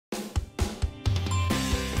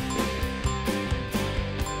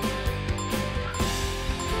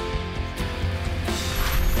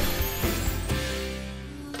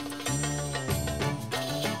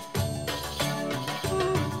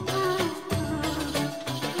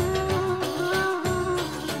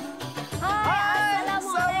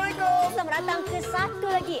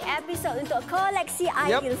produk untuk koleksi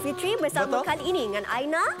Aidilfitri bersama kali ini dengan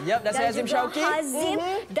Aina dan saya Azim Syauqi. Hazim.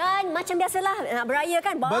 Dan macam biasalah nak beraya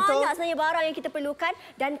kan, banyak sebenarnya barang yang kita perlukan.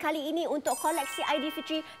 Dan kali ini untuk koleksi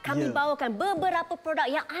Aidilfitri kami bawakan beberapa produk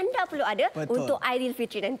yang anda perlu ada untuk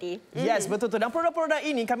Aidilfitri nanti. Yes, betul tu. Dan produk-produk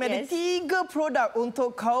ini kami ada 3 produk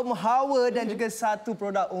untuk kaum Hawa dan juga 1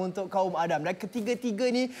 produk untuk kaum Adam. Dan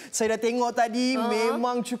ketiga-tiga ni saya dah tengok tadi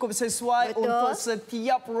memang cukup sesuai untuk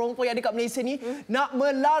setiap perempuan yang ada kat Malaysia ni nak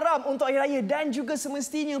melaram untuk hari raya. Dan juga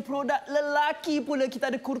semestinya produk lelaki pula kita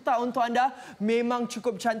ada kurta untuk anda. Memang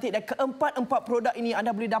cukup cantik dan keempat-empat produk ini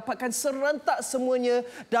anda boleh dapatkan serentak semuanya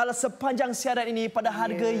dalam sepanjang siaran ini pada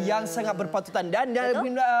harga yang sangat berpatutan. Dan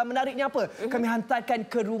menariknya apa? Kami hantarkan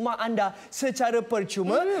ke rumah anda secara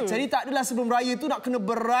percuma. Jadi tak adalah sebelum raya tu nak kena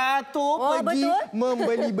beratur pergi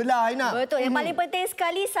membeli belah, Aina. Betul. Yang paling penting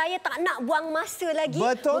sekali, saya tak nak buang masa lagi.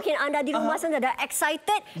 Mungkin anda di rumah sana dah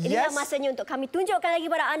excited. Inilah masanya untuk kami tunjukkan lagi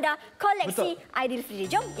kepada anda koleksi Aidilfitri.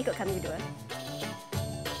 Jom ikut kami berdua.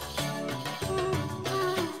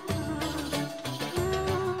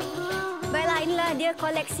 Baiklah, inilah dia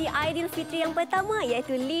koleksi Aidilfitri yang pertama,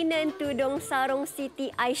 iaitu linen tudung sarung Siti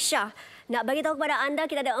Aisyah. Nak bagi tahu kepada anda,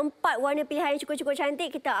 kita ada 4 warna pilihan yang cukup-cukup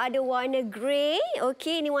cantik. Kita ada warna grey.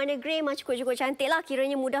 Okey, ini warna grey memang cukup-cukup cantik lah.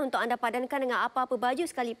 Kiranya mudah untuk anda padankan dengan apa-apa baju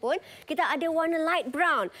sekalipun. Kita ada warna light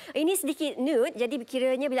brown. Ini sedikit nude, jadi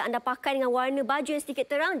kiranya bila anda pakai dengan warna baju yang sedikit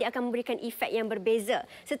terang, dia akan memberikan efek yang berbeza.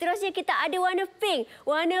 Seterusnya kita ada warna pink.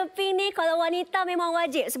 Warna pink ni kalau wanita memang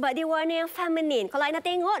wajib sebab dia warna yang feminin. Kalau anda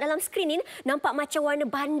tengok dalam skrin ini, nampak macam warna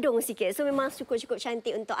Bandung sikit. So memang cukup-cukup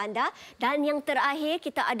cantik untuk anda. Dan yang terakhir,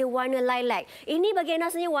 kita ada warna lilac. Ini bagi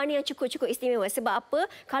anda sebenarnya warna yang cukup-cukup istimewa. Sebab apa?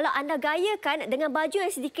 Kalau anda gayakan dengan baju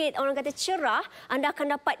yang sedikit orang kata cerah, anda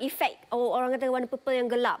akan dapat efek orang kata warna purple yang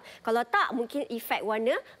gelap. Kalau tak, mungkin efek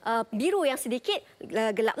warna biru yang sedikit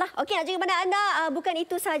gelap lah. Okey, nak juga kepada anda, bukan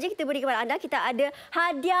itu sahaja kita beri kepada anda. Kita ada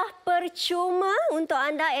hadiah percuma untuk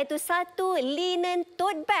anda, iaitu 1 linen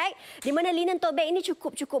tote bag. Di mana linen tote bag ini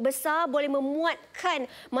cukup-cukup besar, boleh memuatkan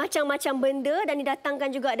macam-macam benda dan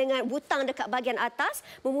didatangkan juga dengan butang dekat bahagian atas,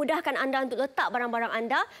 memudahkan anda untuk letak barang-barang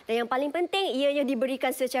anda. Dan yang paling penting, ianya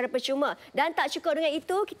diberikan secara percuma. Dan tak cukup dengan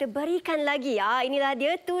itu, kita berikan lagi. Inilah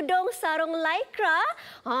dia tudung sarung lycra.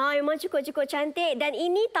 Memang cukup-cukup cantik. Dan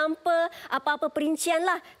ini tanpa apa-apa perincian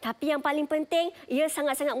lah. Tapi yang paling penting, ia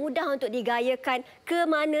sangat-sangat mudah untuk digayakan ke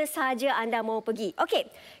mana sahaja anda mahu pergi. Okey,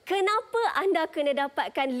 kenapa anda kena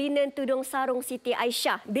dapatkan linen tudung sarung Siti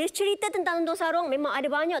Aisyah? Bercerita tentang tudung sarung, memang ada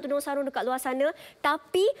banyak tudung sarung dekat luar sana.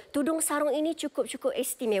 Tapi tudung sarung ini cukup-cukup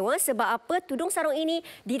istimewa. Sebab apa? Tudung sarung ini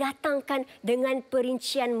didatangkan dengan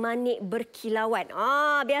perincian manik berkilauan.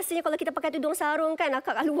 Biasanya kalau kita pakai tudung sarung kan,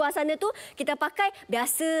 kat luar sana tu kita pakai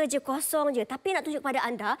biasa je, kosong je. Tapi nak tunjuk kepada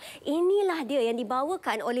anda, inilah dia yang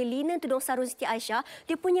dibawakan oleh linen tudung sarung Siti Aisyah.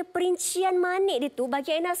 Dia punya perincian manik dia tu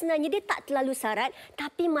bagi anda sebenarnya dia tak terlalu sarat,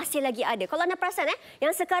 tapi masih lagi ada. Kalau anda perasan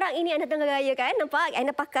yang sekarang ini anda tengah gaya kan, nampak?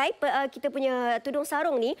 Anda pakai kita punya tudung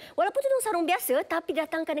sarung ni, walaupun tudung sarung biasa tapi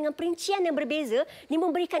datangkan dengan perincian yang berbeza, dia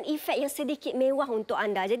memberikan efek yang sedikit mewah untuk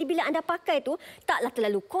anda. Jadi bila anda pakai tu, taklah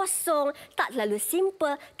terlalu kosong, tak terlalu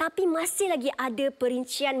simple, tapi masih lagi ada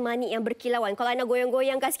perincian manik yang berkilauan. Kalau anda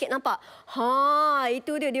goyang-goyangkan sikit, nampak?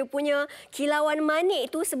 Itu dia punya kilauan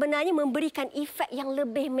manik itu sebenarnya memberikan efek yang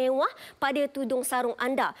lebih mewah pada tudung sarung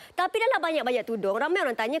anda. Tapi dalam banyak-banyak tudung, ramai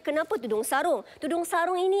orang tanya kenapa tudung sarung? Tudung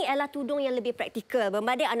sarung ini adalah tudung yang lebih praktikal.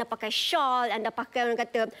 Berbanding anda pakai shawl, anda pakai orang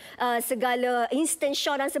kata segala instant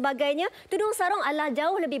shawl dan sebagainya, tudung sarung adalah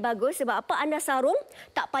jauh lebih bagus. Sebab apa? Anda sarung,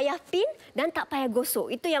 tak payah pin dan tak payah gosok.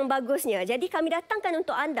 Itu yang bagusnya. Jadi kami datangkan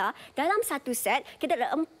untuk anda dalam satu set, kita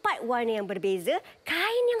ada 4 warna yang berbeza,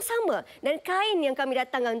 kain yang sama. Dan kain yang kami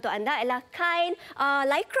datangkan untuk anda adalah kain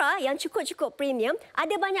lycra yang cukup-cukup premium.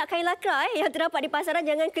 Ada banyak kain lycra yang terdapat di pasaran,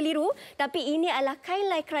 jangan keliru. Tapi ini adalah kain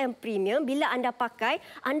lycra yang premium. Bila anda pakai,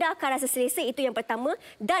 anda akan rasa selesa, itu yang pertama.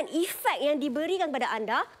 Dan efek yang diberikan kepada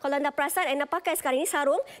anda, kalau anda perasan, anda pakai sekarang ini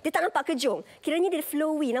sarung, dia tak nampak kejung. Kiranya dia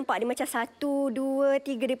flowy, nampak? Dia macam 1, 2,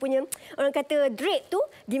 3, dia punya orang kata drape tu,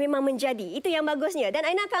 dia memang menjadi. Itu yang bagusnya. Dan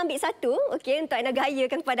Aina akan ambil 1, okey, untuk Aina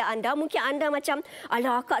gayakan kepada anda. Mungkin anda macam,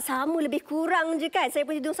 alah akak sama lebih kurang je kan saya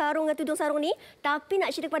punya tudung sarung dengan tudung sarung ni. Tapi nak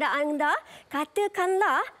cerita kepada anda,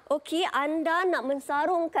 katakanlah, okey, anda nak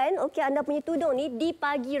mensarungkan, okey, anda punya tudung ni di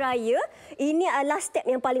pagi raya. Ini adalah step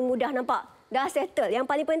yang paling mudah, nampak? dah settle. Yang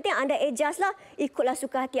paling penting anda adjust lah, ikutlah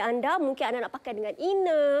suka hati anda. Mungkin anda nak pakai dengan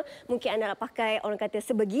inner, mungkin anda nak pakai orang kata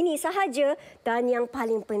sebegini sahaja. Dan yang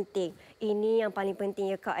paling penting, ini yang paling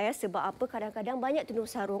penting ya Kak ya. Sebab apa, kadang-kadang banyak tudung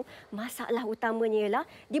sarung, masalah utamanya ialah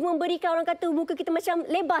dia memberikan orang kata muka kita macam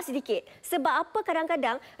lebar sedikit. Sebab apa,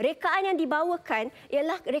 kadang-kadang rekaan yang dibawakan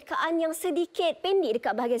ialah rekaan yang sedikit pendek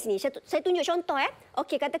dekat bahagian sini. Saya tunjuk contoh ya.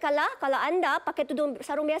 Okey, katakanlah kalau anda pakai tudung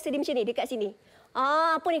sarung biasa dia macam ni dekat sini.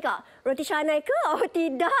 Apa ni Kak? Roti canai ke? Oh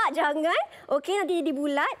tidak, jangan. Okey, nanti jadi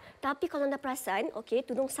bulat. Tapi kalau anda perasan, okey,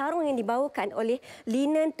 tudung sarung yang dibawakan oleh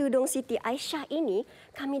linen tudung Siti Aisyah ini,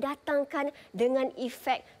 kami datangkan dengan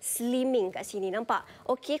efek slimming kat sini.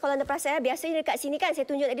 Nampak? Okey, kalau anda perasan, biasanya dekat sini kan, saya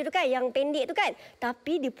tunjuk tadi tu kan, yang pendek tu kan.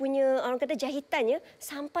 Tapi dia punya, orang kata jahitannya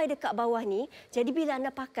sampai dekat bawah ni. Jadi bila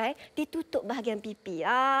anda pakai, dia tutup bahagian pipi.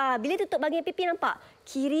 Bila tutup bahagian pipi, nampak?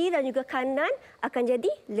 Kiri dan juga kanan akan jadi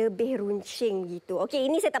lebih runcing gitu. Okey,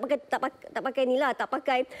 ini saya tak pakai ni lah, tak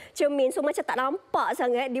pakai cermin. So macam tak nampak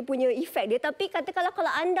sangat dia punya efek dia. Tapi katakanlah kalau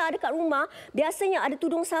anda dekat rumah, biasanya ada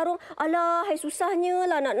tudung sarung, alah, hai susahnya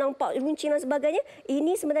lah nak nampak runcing dan sebagainya.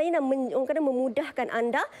 Ini sebenarnya orang kata memudahkan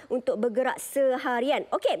anda untuk bergerak seharian.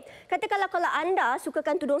 Okey, katakanlah kalau anda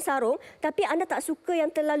sukakan tudung sarung, tapi anda tak suka yang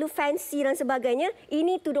terlalu fancy dan sebagainya,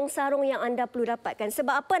 ini tudung sarung yang anda perlu dapatkan.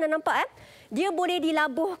 Sebab apa anda nampak dia boleh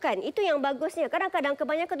dilabuhkan. Itu yang bagusnya. Kadang-kadang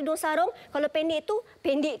kebanyakan tudung sarung, kalau pendek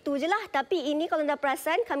tu je lah. Tapi ini kalau anda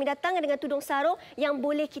perasan, kami datang dengan tudung sarung yang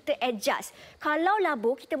boleh kita adjust. Kalau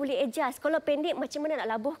labuh, kita boleh adjust. Kalau pendek, macam mana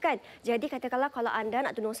nak labuhkan? Jadi katakanlah kalau anda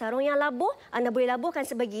nak tudung sarung yang labuh, anda boleh labuhkan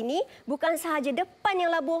sebegini. Bukan sahaja depan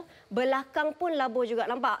yang labuh, belakang pun labuh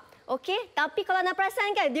juga. Nampak? Okey, tapi kalau anda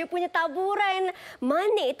perasan kan, dia punya taburan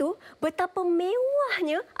manik tu betapa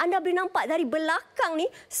mewahnya. Anda boleh nampak dari belakang ni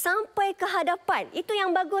sampai ke hadapan. Itu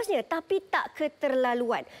yang bagusnya, tapi tak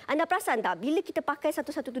keterlaluan. Anda perasan tak, bila kita pakai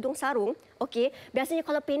satu-satu tudung sarung, okey, biasanya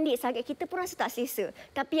kalau pendek sangat kita pun rasa tak selesa.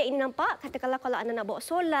 Tapi yang ini nampak, katakanlah kalau anda nak bawa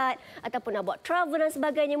solat ataupun nak buat travel dan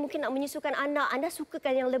sebagainya, mungkin nak menyusukan anak, anda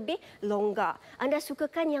sukakan yang lebih longgar. Anda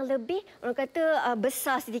sukakan yang lebih, orang kata,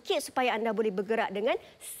 besar sedikit supaya anda boleh bergerak dengan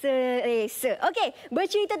selesa. Okey,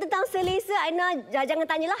 bercerita tentang selesa, Aina jangan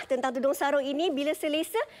tanyalah tentang tudung sarung ini. Bila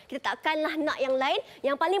selesa, kita takkanlah nak yang lain.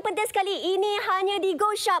 Yang paling penting sekali, ini hanya di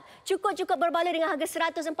Go Shop. Cukup-cukup berbaloi dengan harga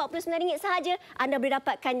RM149 sahaja. Anda boleh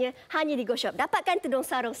dapatkannya hanya di Go Shop. Dapatkan tudung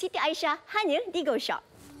sarung Siti Aisyah hanya di Go Shop.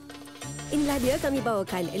 Inilah dia kami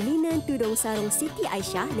bawakan linen tudung sarung Siti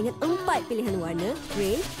Aisyah dengan 4 pilihan warna,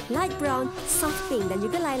 grey, light brown, soft pink dan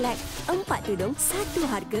juga lilac. 4 tudung, satu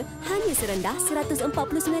harga hanya serendah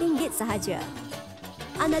RM149 sahaja.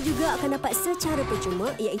 Anda juga akan dapat secara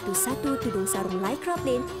percuma iaitu satu tudung sarung lycra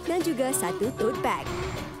plain dan juga satu tote bag.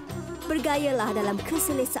 Bergayalah dalam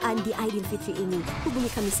keselesaan di Aidilfitri ini. Hubungi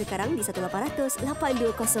kami sekarang di 1800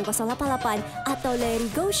 82 0088 atau layari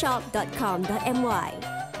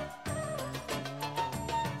goshop.com.my.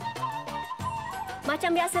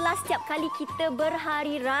 Macam biasalah, setiap kali kita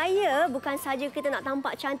berhari raya, bukan saja kita nak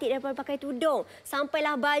tampak cantik daripada pakai tudung,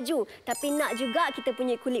 sampailah baju, tapi nak juga kita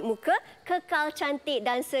punya kulit muka kekal cantik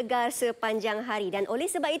dan segar sepanjang hari. Dan oleh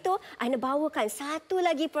sebab itu, Aina bawakan satu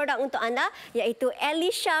lagi produk untuk anda, iaitu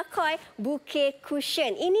Alicia Koi Bouquet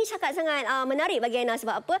Cushion. Ini sangat-sangat menarik bagi Aina.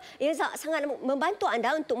 Sebab apa? Ia sangat membantu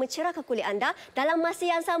anda untuk mencerahkan kulit anda, dalam masa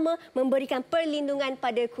yang sama memberikan perlindungan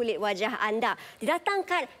pada kulit wajah anda.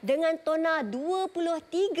 Didatangkan dengan toner 23,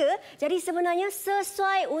 jadi sebenarnya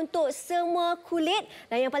sesuai untuk semua kulit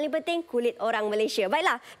dan yang paling penting kulit orang Malaysia.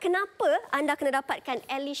 Baiklah, kenapa anda kena dapatkan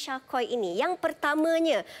Alicia Koi ini? Yang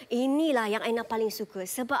pertamanya, inilah yang Aina paling suka.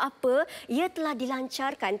 Sebab apa? Ia telah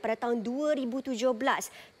dilancarkan pada tahun 2017.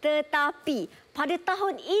 Tetapi pada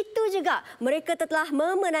tahun itu juga mereka telah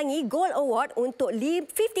memenangi Gold Award untuk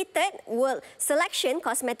 53rd World Selection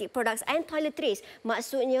Cosmetic Products and Toiletries.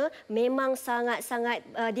 Maksudnya memang sangat-sangat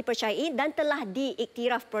dipercayai dan telah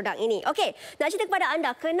diiktiraf produk ini. Okey, nak cerita kepada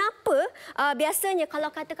anda kenapa biasanya kalau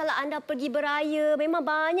anda pergi beraya, memang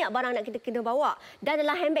banyak barang nak kita kena bawa. Dan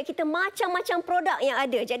dalam handbag kita macam-macam produk yang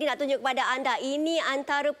ada. Jadi nak tunjuk kepada anda, ini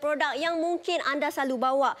antara produk yang mungkin anda selalu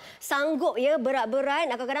bawa. Sanggup ya, berat-berat,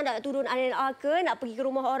 kadang-kadang nak turun RNR ke, nak pergi ke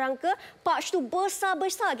rumah orang ke, pouch tu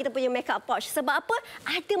besar-besar kita punya makeup pouch. Sebab apa?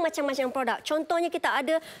 Ada macam-macam produk. Contohnya kita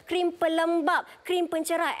ada krim pelembap, krim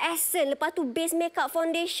pencerah, essence, lepas tu base makeup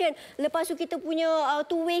foundation, lepas tu kita punya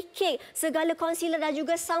two-way cake, segala concealer dan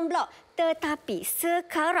juga sunblock. Tetapi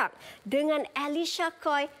sekarang dengan Alicia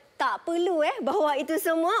Koi Tak perlu bawa itu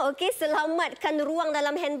semua. Okey, selamatkan ruang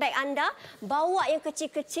dalam handbag anda. Bawa yang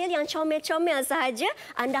kecil-kecil, yang comel-comel sahaja.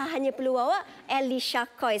 Anda hanya perlu bawa Elisha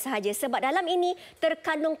Koi sahaja. Sebab dalam ini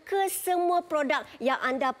terkandung kesemua produk yang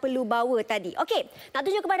anda perlu bawa tadi. Okey, nak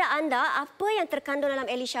tunjuk kepada anda apa yang terkandung dalam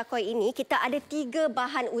Elisha Koi ini. Kita ada 3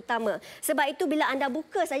 bahan utama. Sebab itu bila anda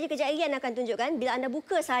buka saja, kejap lagi Ana akan tunjukkan. Bila anda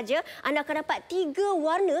buka saja, anda akan dapat 3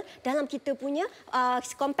 warna dalam kita punya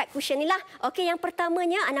compact cushion ni lah. Okey, yang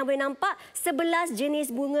pertamanya anda boleh nampak 11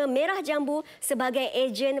 jenis bunga merah jambu sebagai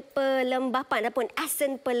ejen pelembapan ataupun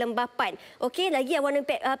esen pelembapan. Okey, lagi yang warna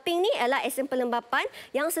pink ni adalah esen pelembapan.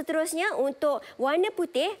 Yang seterusnya untuk warna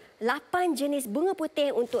putih, 8 jenis bunga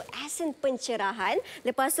putih untuk esen pencerahan.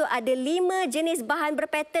 Lepas tu ada 5 jenis bahan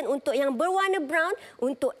berpattern untuk yang berwarna brown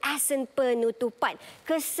untuk esen penutupan.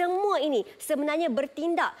 Kesemua ini sebenarnya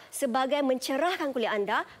bertindak sebagai mencerahkan kulit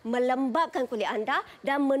anda, melembabkan kulit anda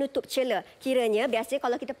dan menutup celah. Kiranya biasanya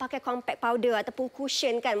kalau kita pakai compact powder ataupun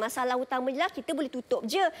cushion kan, masalah utamanya kita boleh tutup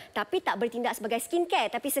je tapi tak bertindak sebagai skincare.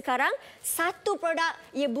 Tapi sekarang satu produk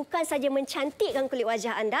ia bukan saja mencantikkan kulit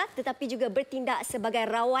wajah anda tetapi juga bertindak sebagai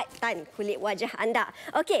rawatan kulit wajah anda.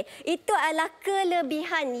 Okey, itu adalah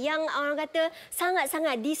kelebihan yang orang kata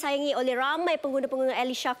sangat-sangat disayangi oleh ramai pengguna-pengguna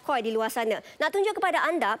Elisha Koi di luar sana. Nak tunjuk kepada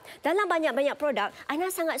anda dalam banyak-banyak produk, Ana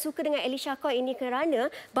sangat suka dengan Elisha Koi ini kerana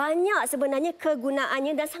banyak sebenarnya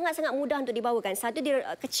kegunaannya dan sangat-sangat mudah untuk dibawakan. Satu, dia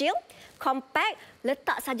kecil, compact,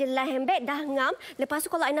 letak saja dalam handbag dah ngam. Lepas tu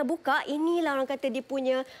kalau Ana buka, inilah orang kata dia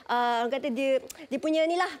punya dia punya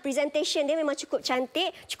inilah presentation dia memang cukup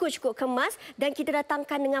cantik, cukup kemas dan kita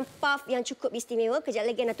datangkan dengan puff yang cukup istimewa. Kejap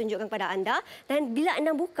lagi Ana tunjukkan kepada anda. Dan bila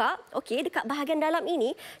Ana buka, okey, dekat bahagian dalam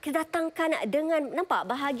ini kita datangkan dengan nampak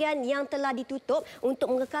bahagian yang telah ditutup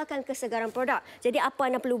untuk mengekalkan kesegaran produk. Jadi apa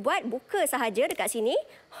Ana perlu buat? Buka sahaja dekat sini.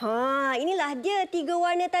 Inilah dia 3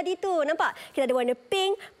 warna tadi tu. Nampak? Kita ada warna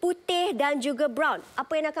pink, putih dan juga brown.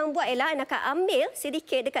 Apa yang akan buat ialah Ana akan ambil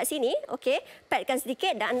sedikit dekat sini, okey, patkan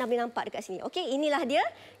sedikit dan anda boleh nampak dekat sini. Okey, inilah dia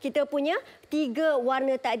kita punya 3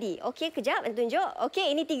 warna tadi. Okey, kejap Ana tunjuk.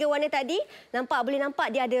 Okey, ini 3 warna tadi. Nampak, boleh nampak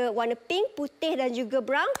dia ada warna pink, putih dan juga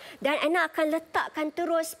brown dan Ana akan letakkan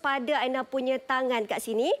terus pada Ana punya tangan kat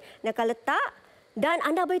sini. Ana akan letak dan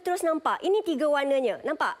anda boleh terus nampak. Ini 3 warnanya.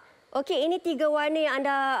 Nampak? Okey, ini 3 warna yang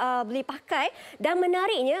anda boleh pakai dan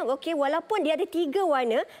menariknya, okey, walaupun dia ada 3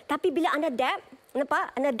 warna, tapi bila anda dab,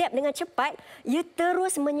 nampak? Anda dab dengan cepat, ia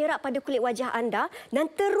terus menyerap pada kulit wajah anda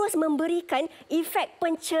dan terus memberikan efek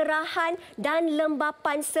pencerahan dan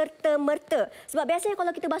lembapan serta-merta. Sebab biasanya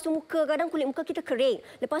kalau kita basuh muka, kadang kulit muka kita kering.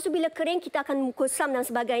 Lepas tu bila kering, kita akan kusam dan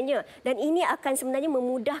sebagainya. Dan ini akan sebenarnya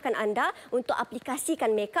memudahkan anda untuk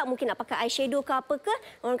aplikasikan makeup. Mungkin nak pakai eyeshadow ke apa ke.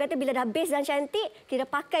 Orang kata bila dah base dan cantik, kita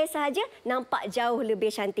pakai sahaja, nampak jauh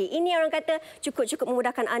lebih cantik. Ini orang kata cukup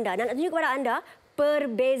memudahkan anda. Dan nak tunjuk kepada anda,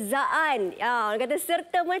 perbezaan. Orang kata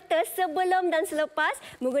serta-merta sebelum dan selepas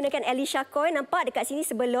menggunakan Elisha Koi. Nampak dekat sini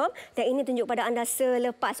sebelum dan ini tunjuk pada anda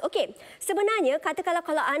selepas. Okey, sebenarnya katakanlah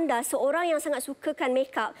kalau anda seorang yang sangat sukakan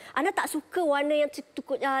makeup, anda tak suka warna yang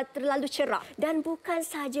terlalu cerah dan bukan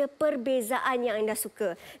saja perbezaan yang anda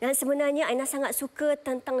suka. Dan sebenarnya anda sangat suka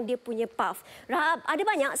tentang dia punya puff. Ada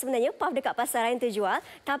banyak sebenarnya puff dekat pasaran yang terjual,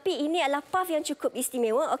 tapi ini adalah puff yang cukup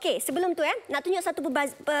istimewa. Okey, sebelum tu nak tunjuk satu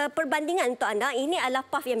perbandingan untuk anda. Ini adalah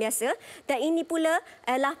puff yang biasa dan ini pula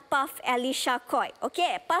adalah puff Elisha Koi.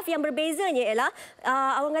 Okey, puff yang berbezanya ialah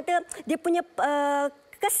orang kata dia punya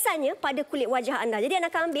kesannya pada kulit wajah anda. Jadi anda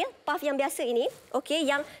akan ambil puff yang biasa ini, okey,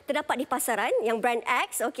 yang terdapat di pasaran, yang brand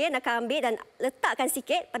X, okey, anda akan ambil dan letakkan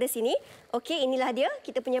sikit pada sini. Okey, inilah dia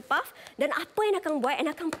kita punya puff dan apa yang anda akan buat,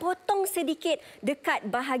 anda akan potong sedikit dekat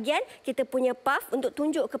bahagian kita punya puff untuk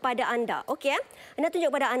tunjuk kepada anda. Okey, anda tunjuk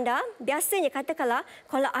kepada anda, biasanya katakanlah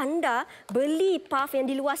kalau anda beli puff yang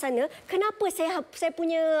di luar sana, kenapa saya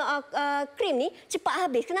punya krim ni cepat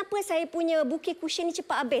habis? Kenapa saya punya bukit cushion ni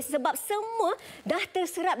cepat habis? Sebab semua dah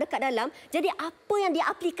terserap dekat dalam. Jadi apa yang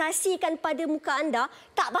diaplikasikan pada muka anda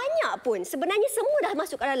tak banyak pun. Sebenarnya semua dah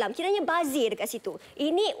masuk ke dalam. Kiranya bazir dekat situ.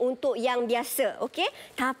 Ini untuk yang biasa, okey?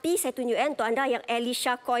 Tapi saya tunjuk untuk anda yang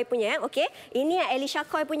Elisha Koi punya, okey? Ini yang Elisha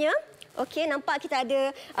Koi punya. Okey, nampak kita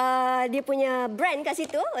ada dia punya brand kat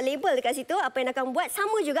situ, label dekat situ. Apa yang akan buat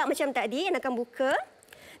sama juga macam tadi, yang akan buka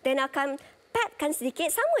dan akan patkan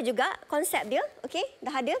sedikit, sama juga konsep dia. Okey,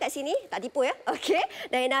 dah ada kat sini, tak tipu ya. Okey,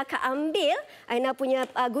 dan Aina akan ambil Aina punya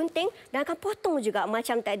gunting dan akan potong juga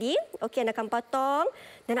macam tadi. Okey, Aina akan potong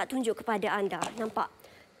dan nak tunjuk kepada anda. Nampak?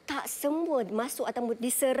 tak semua masuk atau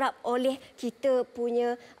diserap oleh kita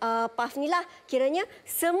punya puff ni lah. Kiranya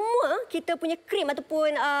semua kita punya krim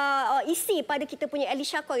ataupun isi pada kita punya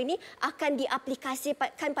Alicia Coil ini akan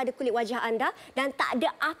diaplikasikan pada kulit wajah anda dan tak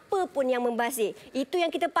ada apa pun yang membazir. Itu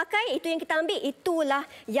yang kita pakai, itu yang kita ambil, itulah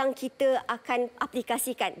yang kita akan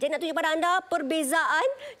aplikasikan. Jadi nak tunjuk pada anda perbezaan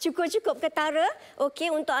cukup-cukup ketara.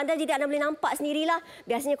 Okey, untuk anda jadi anda boleh nampak sendirilah.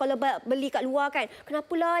 Biasanya kalau beli kat luar kan,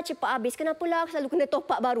 kenapalah cepat habis, kenapalah selalu kena top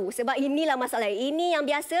up baru. Sebab inilah masalah. Ini yang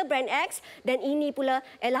biasa brand X dan ini pula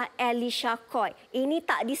ialah Alicia Coil. Ini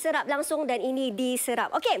tak diserap langsung dan ini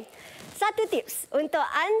diserap. Okey. Satu tips untuk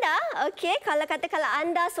anda, okey, kalau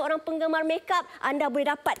anda seorang penggemar makeup, anda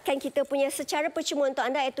boleh dapatkan kita punya secara percuma untuk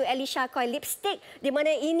anda iaitu Alicia Coil lipstick, di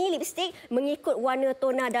mana ini lipstick mengikut warna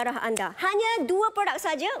tona darah anda. Hanya 2 produk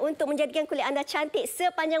saja untuk menjadikan kulit anda cantik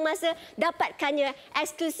sepanjang masa. Dapatkannya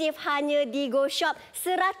eksklusif hanya di Go Shop.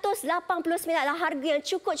 RM189 adalah harga yang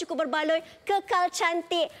cukup berbaloi, kekal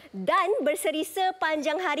cantik dan berseri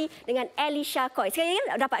sepanjang hari dengan Alicia Coil. Sekali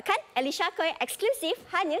lagi dapatkan Alicia Coil eksklusif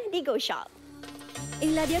hanya di Go Shop.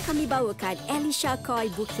 Inilah dia kami bawakan Alicia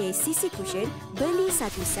Coil Bouquet CC Cushion. Beli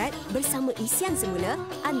satu set bersama isian semula,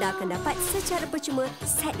 anda akan dapat secara percuma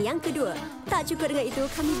set yang kedua. Tak cukup dengan itu,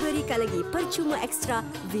 kami berikan lagi percuma ekstra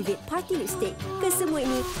Vivid Party Lipstick. Kesemua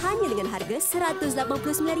ini hanya dengan harga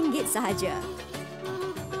RM189 sahaja.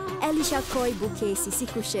 Alicia Coil Bouquet CC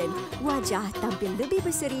Cushion. Wajah tampil lebih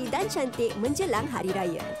berseri dan cantik menjelang Hari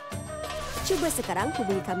Raya. Cuba sekarang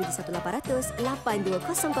hubungi kami di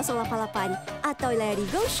 1800-820088 atau layari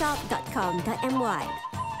goshop.com.my.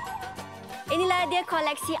 Inilah dia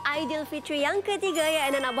koleksi Aidilfitri yang ketiga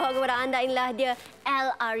yang nak bawa kepada anda. Inilah dia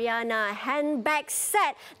L Ariana handbag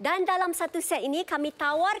set. Dan dalam satu set ini kami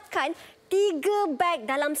tawarkan 3 beg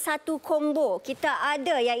dalam satu combo. Kita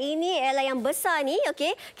ada yang ini ialah yang besar ni,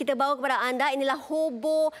 okey. Kita bawa kepada anda, inilah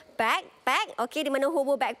hobo backpack, okey, di mana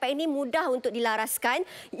hobo backpack ini mudah untuk dilaraskan.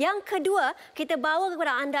 Yang kedua, kita bawa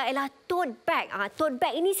kepada anda ialah tote bag. Tote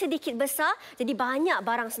bag ini sedikit besar, jadi banyak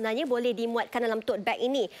barang sebenarnya boleh dimuatkan dalam tote bag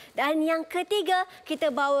ini. Dan yang ketiga, kita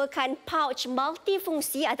bawakan pouch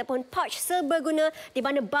multifungsi ataupun pouch seberguna di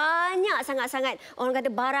mana banyak sangat-sangat orang kata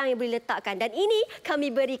barang yang boleh letakkan. Dan ini kami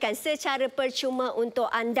berikan secara percuma untuk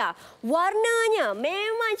anda. Warnanya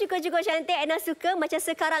memang cukup-cukup cantik. Aina suka macam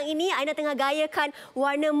sekarang ini Aina tengah gayakan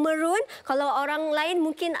warna maroon. Kalau orang lain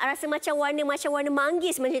mungkin rasa macam warna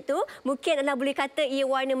manggis macam itu, mungkin anda boleh kata ia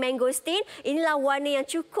warna mangosteen. Inilah warna yang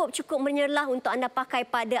cukup menyerlah untuk anda pakai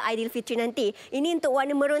pada Aidilfitri nanti. Ini untuk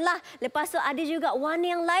warna maroon lah. Lepas tu ada juga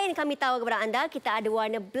warna yang lain kami tahu kepada anda. Kita ada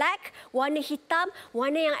warna black, warna hitam,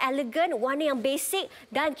 warna yang elegan, warna yang basic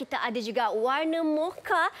dan kita ada juga warna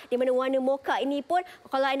mocha di mana warna mocha ini pun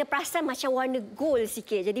kalau anda perasan macam warna gold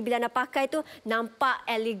sikit. Jadi bila anda pakai tu nampak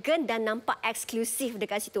elegan dan nampak eksklusif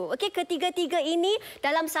dekat situ. Okey, ketiga-tiga ini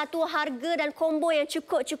dalam satu harga dan combo yang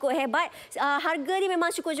cukup hebat. Harga ni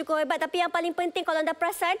memang cukup hebat tapi yang paling penting kalau anda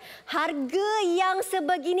perasan harga yang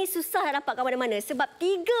sebegini susah nak dapat ke mana-mana. Sebab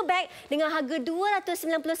 3 beg dengan harga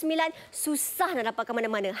RM299 susah nak dapat ke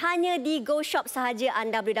mana-mana. Hanya di Go Shop sahaja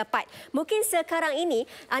anda boleh dapat. Mungkin sekarang ini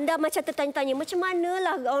anda macam tertanya-tanya macam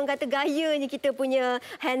manalah orang kata gayanya kita punya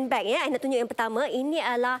handbag ya. Saya nak tunjuk yang pertama, ini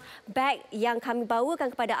adalah beg yang kami bawakan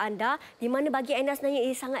kepada anda di mana bagi anda sebenarnya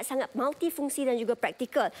ia sangat-sangat multifungsi dan juga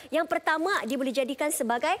praktikal. Yang pertama, dia boleh jadikan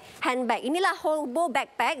sebagai handbag. Inilah hobo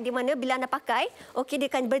backpack di mana bila anda pakai, okey, dia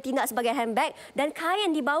akan bertindak sebagai handbag dan kain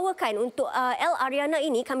yang dibawakan untuk L Ariana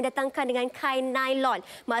ini kami datangkan dengan kain nylon.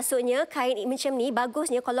 Maksudnya kain macam ni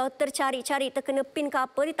bagusnya kalau tercari-cari terkena pin ke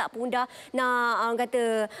apa, dia tak mudah nak orang kata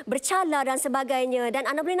bercalar dan sebagainya. Dan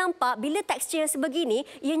anda boleh nampak bila tekstur yang sebegini,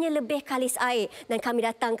 ianya lebih kalis air. Dan kami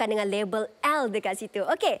datangkan dengan label L dekat situ.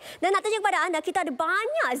 Okey, dan nak tunjuk kepada anda, kita ada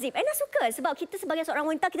banyak zip. Aina suka sebab kita sebagai seorang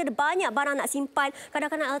wanita, kita ada banyak barang nak simpan.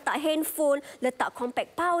 Kadang-kadang nak letak handphone, letak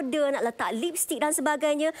compact powder, nak letak lipstick dan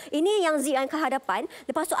sebagainya. Ini yang zip yang ke hadapan.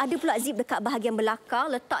 Lepas tu ada pula zip dekat bahagian belakang,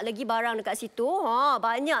 letak lagi barang dekat situ.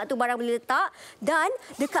 Banyak tu barang boleh letak. Dan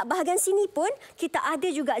dekat bahagian sini pun kita ada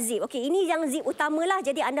juga zip. Okey, ini yang zip utamalah.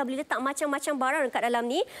 Jadi anda boleh letak macam-macam barang dekat dalam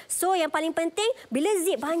ni. So yang paling penting, bila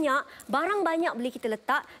zip banyak, barang banyak boleh kita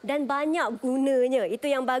letak dan banyak gunanya. Itu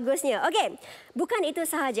yang bagusnya. Okey, bukan itu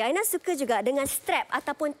sahaja. Aina suka juga dengan strap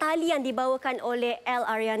ataupun tali yang dibawakan oleh L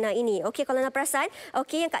Ariana ini. Okey, kalau anda perasan,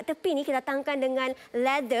 okey, yang kat tepi ni kita datangkan dengan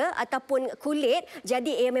leather ataupun kulit.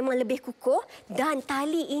 Jadi ia memang lebih kukuh dan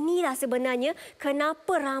tali inilah sebenarnya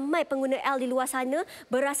kenapa ramai pengguna L di luar sana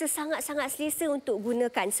berasa sangat-sangat selesa untuk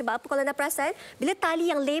gunakan. Sebab apa kalau anda perasan, bila tali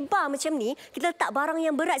yang lebar macam ni, kita letak barang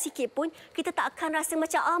yang berat sikit pun, kita tak akan rasa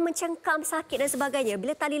macam mencengkam, sakit dan sebagainya.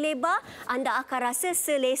 Bila tali lebar, anda akan rasa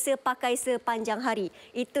selesa pakai sepanjang sepanjang hari.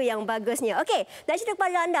 Itu yang bagusnya. Okey, nak cerita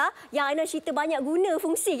kepada anda yang Aina cerita banyak guna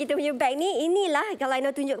fungsi kita punya beg ni. Inilah kalau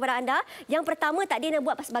Aina tunjuk kepada anda. Yang pertama tadi Aina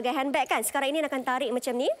buat sebagai handbag kan. Sekarang ini Aina akan tarik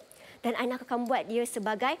macam ni. Dan Aina akan buat dia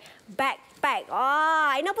sebagai backpack.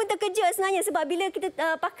 Aina pun terkejut sebenarnya sebab bila kita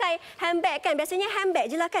pakai handbag kan, biasanya handbag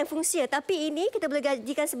je lah kan fungsinya. Tapi ini kita boleh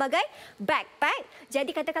jadikan sebagai backpack. Jadi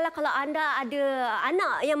katakanlah kalau anda ada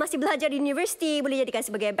anak yang masih belajar di universiti, boleh jadikan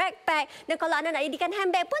sebagai backpack. Dan kalau anda nak jadikan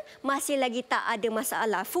handbag pun masih lagi tak ada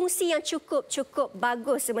masalah. Fungsi yang cukup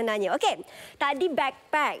bagus sebenarnya. Okey, tadi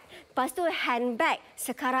backpack. Lepas tu handbag.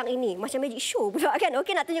 Sekarang ini macam magic show pula kan.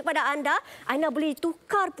 Okey, nak tunjuk kepada anda, anda boleh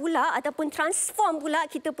tukar pula ataupun transform pula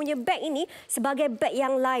kita punya beg ini sebagai beg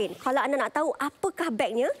yang lain. Kalau anda nak tahu apakah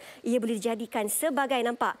bagnya, ia boleh dijadikan sebagai,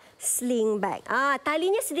 nampak, sling bag.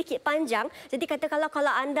 Talinya sedikit panjang. Jadi katakanlah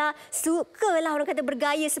kalau anda sukalah orang kata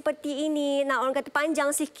bergaya seperti ini, nak orang kata panjang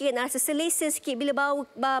sikit, nak rasa selesa sikit bila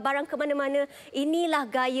bawa barang ke mana-mana, inilah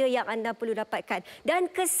gaya yang anda perlu dapatkan. Dan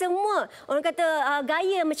kesemua orang kata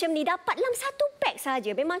gaya macam ni dapat dalam satu beg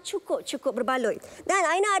saja. Memang cukup berbaloi. Dan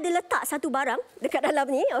Aina ada letak satu barang dekat dalam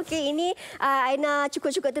ni. Okey, ini Aina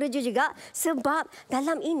cukup terkejut juga sebab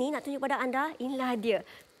dalam ini nak tunjuk pada anda, inilah dia.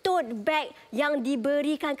 Tote bag yang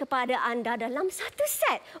diberikan kepada anda dalam satu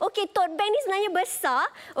set. Okey, tote bag ni sebenarnya besar.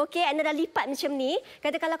 Okey, anda dah lipat macam ni.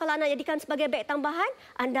 Katakanlah kalau anda jadikan sebagai bag tambahan,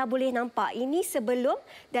 anda boleh nampak ini sebelum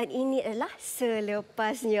dan ini adalah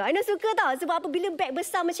selepasnya. Anda suka tahu sebab apabila bag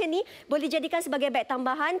besar macam ni boleh jadikan sebagai bag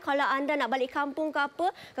tambahan. Kalau anda nak balik kampung ke apa,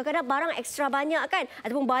 kadang-kadang barang ekstra banyak kan,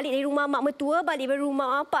 ataupun balik dari rumah mak mertua, balik dari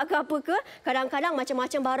rumah bapak ke apa ke, kadang-kadang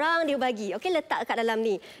macam-macam barang dia bagi. Okey, letak kat dalam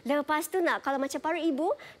ni. Lepas tu nak kalau macam para ibu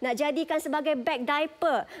nak jadikan sebagai beg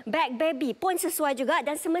diaper, beg baby pun sesuai juga.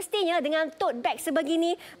 Dan semestinya dengan tote bag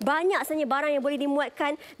sebegini, banyak sebenarnya barang yang boleh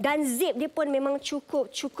dimuatkan dan zip dia pun memang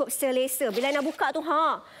cukup selesa. Bila anda buka tu,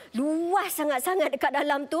 luas sangat-sangat dekat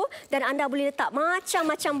dalam tu dan anda boleh letak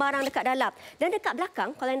macam-macam barang dekat dalam. Dan dekat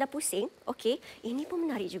belakang, kalau anda pusing, okey, ini pun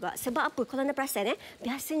menarik juga. Sebab apa? Kalau anda perasan,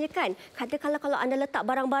 biasanya kan, katakanlah kalau anda letak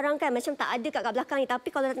barang-barang kan, macam tak ada kat belakang ni. Tapi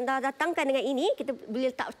kalau anda datangkan dengan ini, kita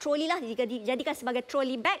boleh letak troli lah, dijadikan sebagai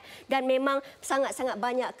troli bag dan memang sangat-sangat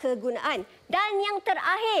banyak kegunaan. Dan yang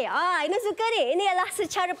terakhir, Aina suka ni. Ini adalah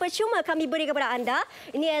secara percuma kami beri kepada anda.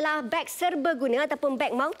 Ini adalah bag serbaguna ataupun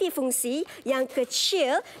bag multifungsi yang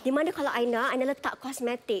kecil di mana kalau Aina letak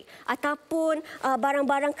kosmetik ataupun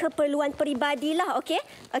barang-barang keperluan peribadi lah. Okey,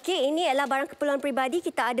 ini adalah barang keperluan peribadi.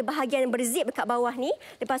 Kita ada bahagian yang berzip dekat bawah ni.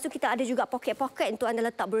 Lepas tu kita ada juga poket-poket untuk anda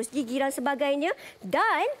letak berus gigi dan sebagainya.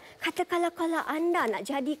 Dan katakanlah kalau anda nak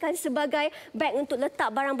jadikan sebagai bag untuk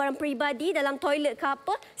letak barang-barang peribadi dalam toilet ke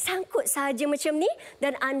apa, sangkut saja macam ni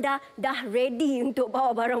dan anda dah ready untuk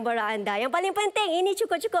bawa barang-barang anda. Yang paling penting, ini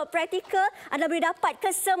cukup praktikal. Anda boleh dapat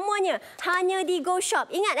kesemuanya hanya di Go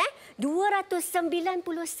Shop. Ingat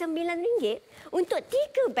RM299 untuk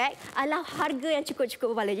 3 beg adalah harga yang cukup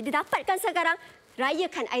berbaloi. Jadi dapatkan sekarang,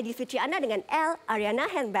 rayakan Aidilfitri anda dengan L Ariana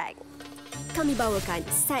Handbag. Kami bawakan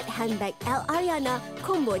set handbag L Ariana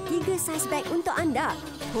combo 3 saiz beg untuk anda.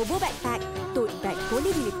 Hobo backpack, tote bag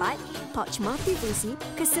boleh dilipat, pouch multifungsi,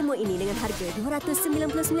 kesemua ini dengan harga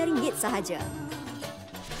RM299 sahaja.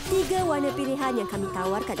 3 warna pilihan yang kami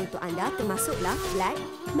tawarkan untuk anda termasuklah black,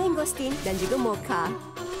 mangosteen dan juga mocha.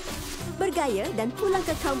 Bergaya dan pulang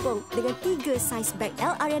ke kampung dengan 3 saiz beg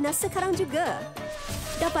L Ariana sekarang juga.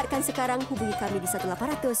 Dapatkan sekarang, hubungi kami di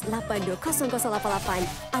 1800-820088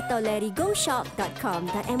 atau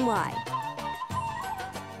larigoshop.com.my.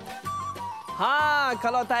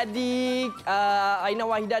 Kalau tadi Aina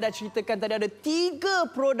Wahidah dah ceritakan tadi ada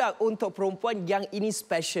 3 produk untuk perempuan, yang ini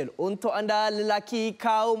special untuk anda lelaki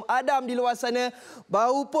kaum Adam di luar sana.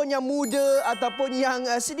 Maupun yang muda ataupun yang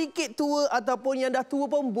sedikit tua ataupun yang dah tua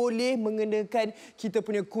pun boleh mengenakan kita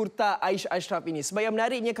punya kurta Aish Ashraf ini. Sebab yang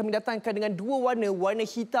menariknya kami datangkan dengan 2 warna, warna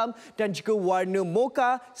hitam dan juga warna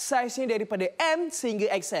mocha. Saiznya daripada M sehingga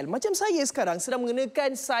XL. Macam saya sekarang sedang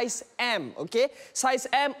mengenakan saiz M. Okey, saiz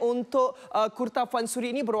M untuk kurta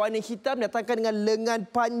fansuri ini berwarna hitam, datangkan dengan lengan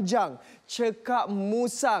panjang, cekak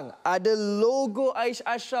musang, ada logo Aish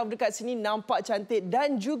Ashraf dekat sini, nampak cantik.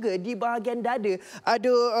 Dan juga di bahagian dada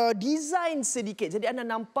ada design sedikit, jadi anda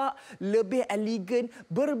nampak lebih elegan,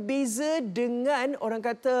 berbeza dengan orang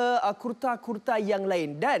kata kurta-kurta yang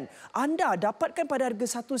lain. Dan anda dapatkan pada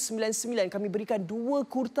harga RM199. Kami berikan 2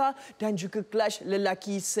 kurta dan juga clutch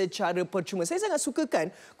lelaki secara percuma. Saya sangat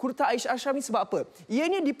sukakan kurta Aish Ashraf ini sebab apa?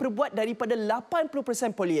 Ianya diperbuat daripada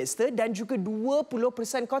 80% polyester dan juga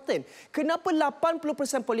 20% cotton. Kenapa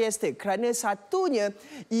 80% polyester? Kerana satunya,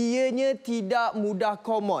 ianya tidak mudah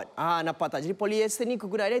komot. Nampak tak? Jadi polyester ni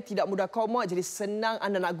kegunaannya tidak mudah komot, jadi senang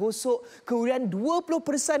anda nak gosok. Kemudian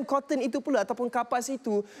 20% cotton itu pula ataupun kapas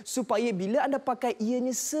itu supaya bila anda pakai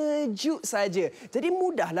ianya sejuk saja. Jadi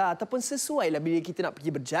mudahlah ataupun sesuailah bila kita nak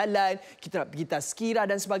pergi berjalan, kita nak pergi tazkirah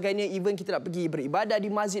dan sebagainya, even kita nak pergi beribadah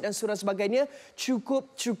di masjid dan surau sebagainya,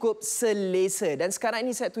 cukup selesa. Dan sekarang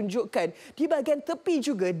ini saya tunjukkan di bahagian tepi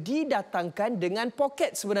juga didatangkan dengan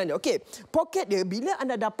poket sebenarnya. Okey, poket dia bila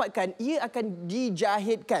anda dapatkan ia akan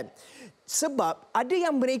dijahitkan. Sebab ada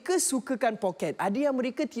yang mereka sukakan poket, ada yang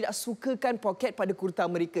mereka tidak sukakan poket pada kurta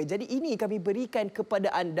mereka. Jadi ini kami berikan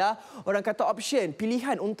kepada anda, orang kata option,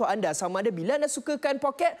 pilihan untuk anda. Sama ada bila anda sukakan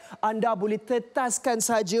poket, anda boleh tetaskan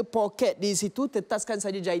saja poket di situ, tetaskan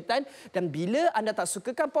saja jahitan. Dan bila anda tak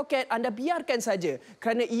sukakan poket, anda biarkan saja.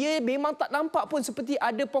 Kerana ia memang tak nampak pun seperti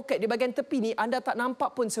ada poket di bahagian tepi ni, anda tak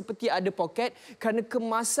nampak pun seperti ada poket kerana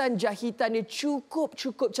kemasan jahitannya cukup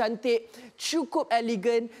cantik, cukup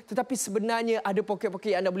elegan, tetapi sebenarnya ada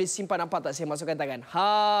poket-poket yang anda boleh simpan. Nampak tak saya masukkan tangan?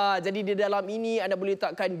 Jadi di dalam ini anda boleh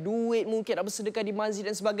letakkan duit mungkin, nak bersedekah di masjid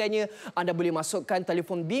dan sebagainya. Anda boleh masukkan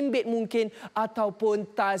telefon bimbit mungkin ataupun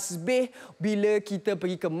tasbih bila kita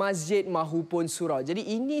pergi ke masjid mahupun surau. Jadi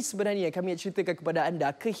ini sebenarnya kami nak ceritakan kepada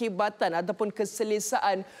anda kehebatan ataupun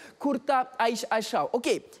keselesaan kurta Aidilfitri.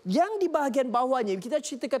 Okey, yang di bahagian bawahnya kita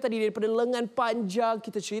ceritakan tadi daripada lengan panjang,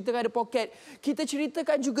 kita ceritakan ada poket, kita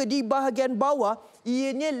ceritakan juga di bahagian bawah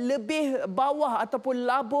ianya lebih bawah ataupun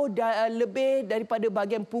labuh lebih daripada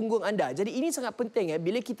bahagian punggung anda. Jadi ini sangat penting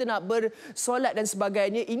bila kita nak bersolat dan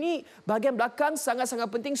sebagainya. Ini bahagian belakang sangat-sangat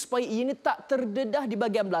penting supaya ianya tak terdedah di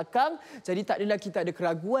bahagian belakang. Jadi tak adalah kita ada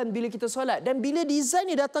keraguan bila kita solat. Dan bila desain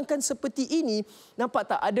didatangkan seperti ini,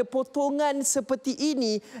 nampak tak ada potongan seperti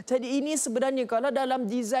ini. Jadi ini sebenarnya kalau dalam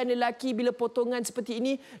desain lelaki bila potongan seperti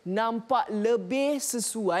ini nampak lebih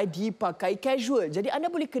sesuai dipakai casual. Jadi anda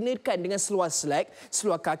boleh kenakan dengan seluar slack,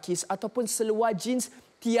 seluar kakis ataupun seluar jeans,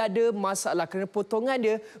 tiada masalah kerana potongan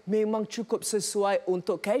dia memang cukup sesuai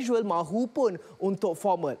untuk casual mahupun untuk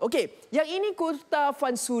formal. Okey, yang ini kurta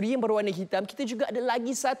fansuri yang berwarna hitam. Kita juga ada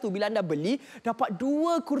lagi satu, bila anda beli dapat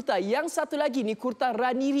dua kurta. Yang satu lagi ni kurta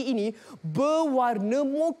raniri ini berwarna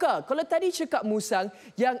mocha. Kalau tadi cakap musang,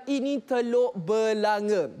 yang ini teluk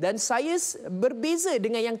belanga. Dan saya berbeza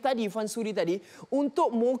dengan yang tadi fansuri tadi.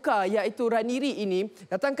 Untuk mocha iaitu raniri ini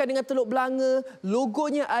datangkan dengan teluk belanga,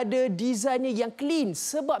 logonya ada, desainnya yang clean.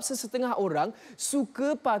 Sebab sesetengah orang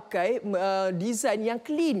suka pakai desain yang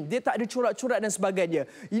clean. Dia tak ada corak-corak dan sebagainya.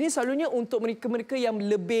 Ini selalunya untuk mereka-mereka yang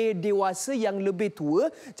lebih dewasa, yang lebih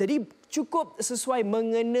tua. Jadi cukup sesuai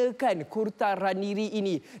mengenakan kurta raniri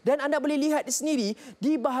ini. Dan anda boleh lihat sendiri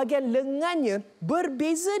di bahagian lengannya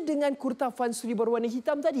berbeza dengan kurta fansuri berwarna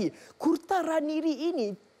hitam tadi. Kurta raniri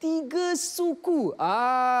ini 3 suku.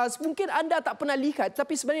 Mungkin anda tak pernah lihat,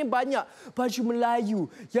 tapi sebenarnya banyak baju Melayu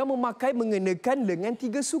yang mengenakan lengan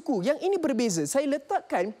 3 suku. Yang ini berbeza. Saya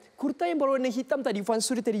letakkan kurta yang berwarna hitam tadi,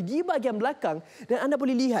 fansuri tadi, di bahagian belakang dan anda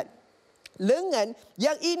boleh lihat lengan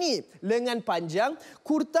yang ini, lengan panjang.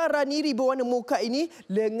 Kurta raniri berwarna mocha ini,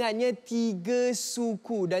 lengannya 3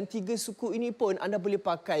 suku. Dan 3 suku ini pun anda boleh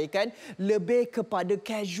pakaikan lebih kepada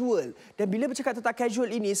casual. Dan bila bercakap tentang casual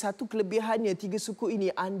ini, satu kelebihannya 3 suku ini,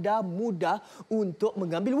 anda mudah untuk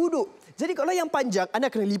mengambil wuduk. Jadi kalau yang panjang, anda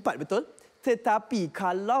kena lipat, betul? Tetapi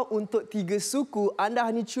kalau untuk 3 suku, anda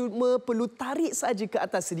hanya cuma perlu tarik saja ke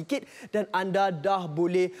atas sedikit dan anda dah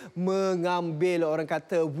boleh mengambil, orang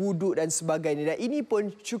kata, wuduk dan sebagainya. Dan ini pun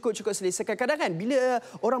cukup selesa. Kadang-kadang bila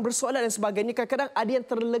orang bersolat dan sebagainya, kadang-kadang ada yang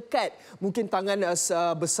terlekat. Mungkin tangan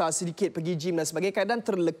besar sedikit pergi gym dan sebagainya, kadang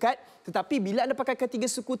terlekat. Tetapi bila anda pakaikan 3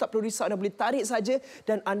 suku, tak perlu risau, anda boleh tarik saja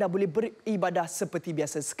dan anda boleh beribadah seperti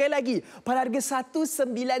biasa. Sekali lagi, pada harga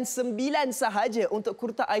 199 sahaja untuk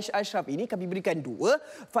kurta Aidilfitri ini, kami berikan 2,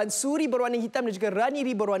 fansuri berwarna hitam dan juga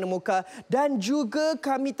raniri berwarna mocha. Dan juga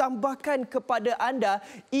kami tambahkan kepada anda,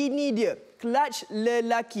 ini dia, clutch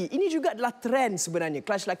lelaki. Ini juga adalah trend sebenarnya.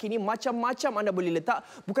 Clutch lelaki ini macam-macam anda boleh letak.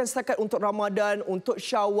 Bukan setakat untuk Ramadan, untuk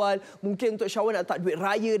Syawal. Mungkin untuk Syawal nak letak duit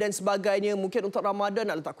raya dan sebagainya. Mungkin untuk Ramadan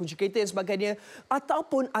nak letak kunci kereta dan sebagainya.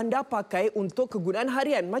 Ataupun anda pakai untuk kegunaan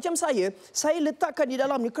harian. Macam saya letakkan di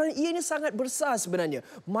dalam ni kerana ianya sangat besar sebenarnya.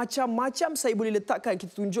 Macam-macam saya boleh letakkan.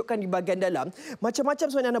 Kita tunjukkan di bahagian dalam. Macam-macam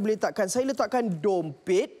sebenarnya anda boleh letakkan. Saya letakkan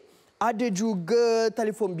dompet. Ada juga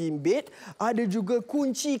telefon bimbit, ada juga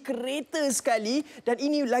kunci kereta sekali dan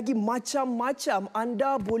ini lagi macam-macam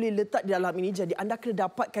anda boleh letak di dalam ini. Jadi anda kena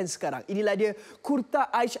dapatkan sekarang. Inilah dia kurta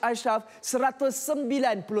Aidilfitri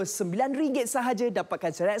RM199 sahaja,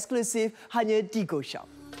 dapatkan secara eksklusif hanya di GoShop.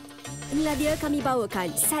 Inilah dia kami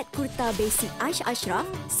bawakan set kurta basic Aish Ashraf,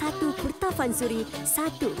 satu kurta fansuri,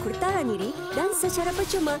 satu kurta raniri dan secara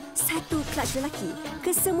percuma satu clutch lelaki.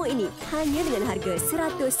 Kesemua ini hanya dengan harga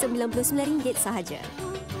RM199 sahaja.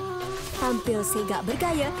 Tampil segak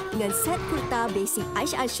bergaya dengan set kurta basic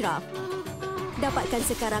Aish Ashraf. Dapatkan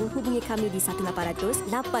sekarang, hubungi kami di 1800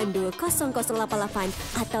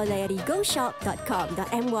 820088 atau layari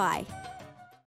goshop.com.my.